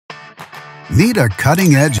Need a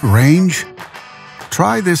cutting-edge range?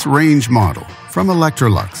 Try this range model from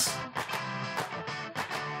Electrolux.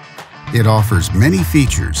 It offers many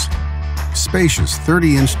features: spacious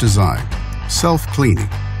 30-inch design, self-cleaning,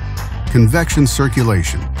 convection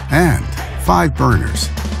circulation, and 5 burners,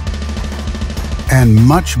 and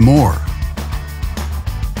much more.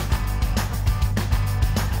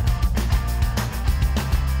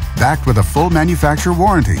 Backed with a full manufacturer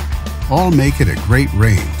warranty, all make it a great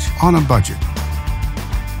range on a budget.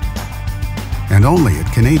 And only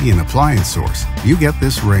at Canadian Appliance Source, you get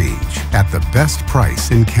this range at the best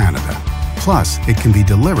price in Canada. Plus, it can be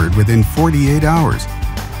delivered within 48 hours.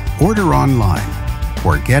 Order online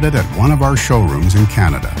or get it at one of our showrooms in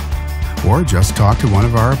Canada. Or just talk to one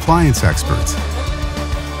of our appliance experts.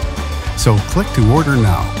 So click to order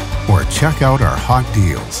now or check out our hot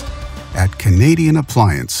deals at Canadian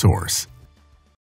Appliance Source.